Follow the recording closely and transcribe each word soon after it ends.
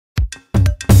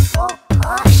Oh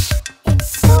gosh,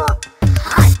 it's so hot.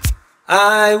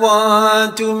 I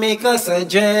want to make a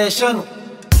suggestion.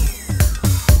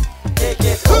 Take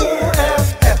it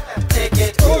OFF, take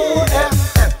it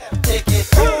OFF, take it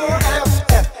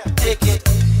OFF, take it.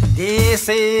 They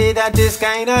say that this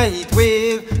kind of heat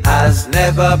wave has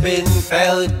never been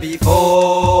felt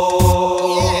before.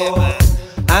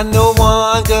 And no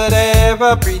one could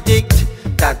ever predict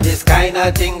that this kind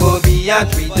of thing will be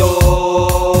at we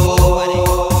door.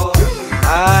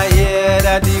 I hear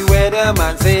that the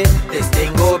weatherman say this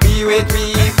thing will be with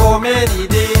me for many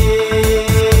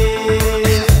days.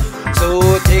 So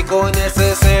take all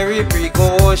necessary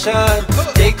precaution,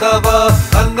 take cover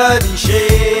under the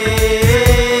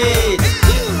shade.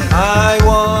 I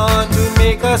want to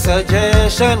make a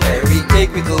suggestion. Where we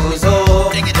take we goes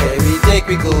on, where we take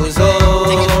we goes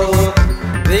on.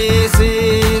 This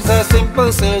is a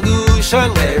simple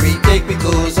solution. Where we take we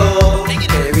goes on,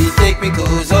 where we take we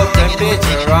goes on.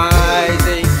 Temperature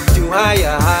rising to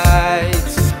higher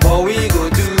heights. What we go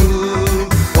do,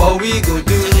 what we go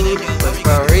do.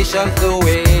 Perspiration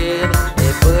flowing,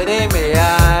 it put in my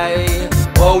eye.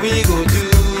 What we go do,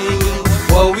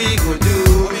 what we go do.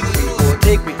 We go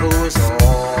take we goes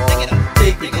on,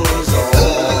 take we goes on,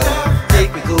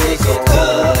 take we goes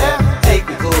on, take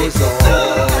we goes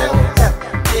on.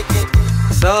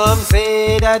 Some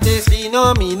say that this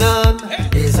phenomenon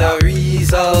is a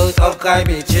result of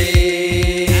climate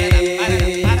change.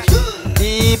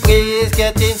 The place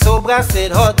getting so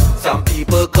blasted hot, some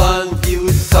people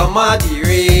confuse some of the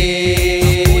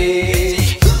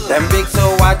range. Them big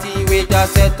so watty with a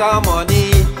set of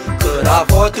money could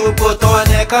afford to put on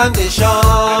air condition.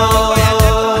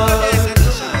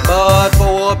 But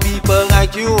for people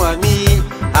like you and me,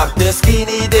 after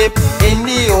skinny dip in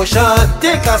the ocean,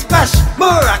 take a splash,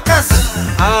 maracas.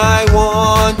 I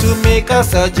want to make a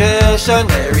suggestion.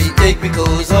 Where we take we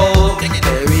goes on,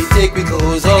 where we take we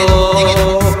goes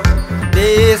on.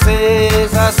 This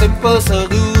is a simple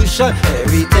solution. Where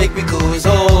we take we goes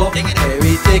on, where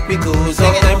we take we goes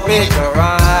on. Temperature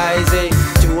rising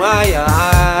to higher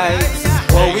heights.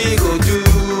 What we go do,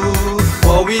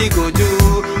 what we go do.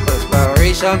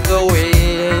 Perspiration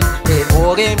flowing, it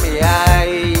more in my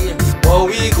eye. What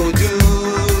we go do,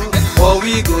 what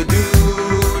we go do,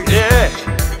 yeah.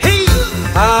 Hey,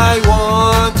 I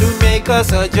want to make a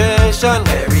suggestion.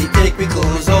 Where we take we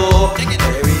goes on,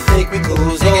 where we take we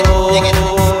goes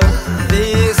on.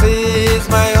 This is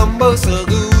my humble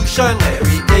solution. Where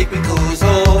we take we goes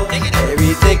on, where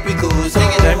we take we goes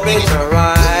on. Temperature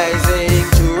rising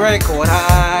to record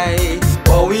high.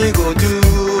 What we go do,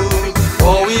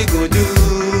 what we go do.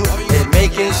 It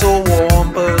making so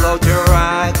warm, pull out your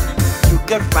rag. You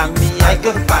can find me, I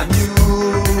can find you,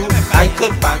 I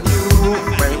can find you.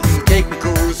 When we take we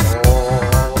goes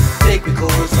on, take we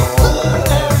goes on.